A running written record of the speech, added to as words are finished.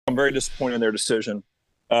I'm very disappointed in their decision.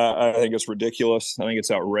 I think it's ridiculous. I think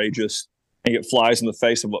it's outrageous. I think it flies in the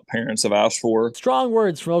face of what parents have asked for. Strong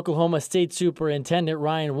words from Oklahoma State Superintendent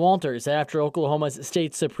Ryan Walters after Oklahoma's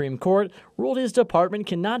state Supreme Court ruled his department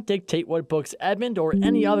cannot dictate what books Edmond or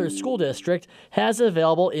any other school district has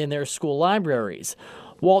available in their school libraries.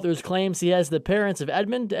 Walters claims he has the parents of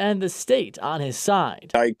Edmond and the state on his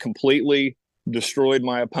side. I completely destroyed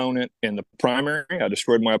my opponent in the primary, I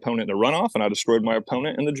destroyed my opponent in the runoff, and I destroyed my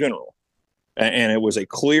opponent in the general. And it was a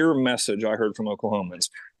clear message I heard from Oklahomans.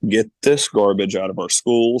 Get this garbage out of our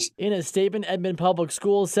schools. In a statement, Edmond Public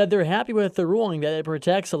Schools said they're happy with the ruling that it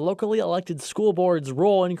protects a locally elected school board's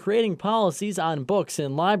role in creating policies on books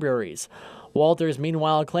in libraries. Walters,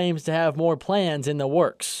 meanwhile, claims to have more plans in the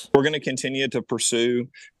works. We're going to continue to pursue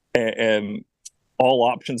all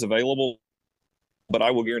options available. But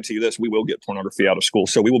I will guarantee you this, we will get pornography out of school.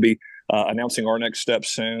 So we will be announcing our next steps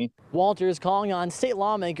soon. Walters calling on state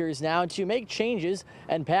lawmakers now to make changes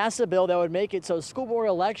and pass a bill that would make it so school board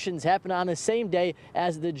elections happen on the same day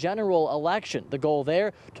as the general election. The goal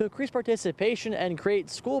there, to increase participation and create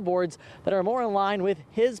school boards that are more in line with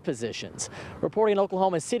his positions. Reporting in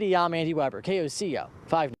Oklahoma City, I'm Andy Weber, KOCO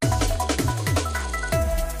 5 News.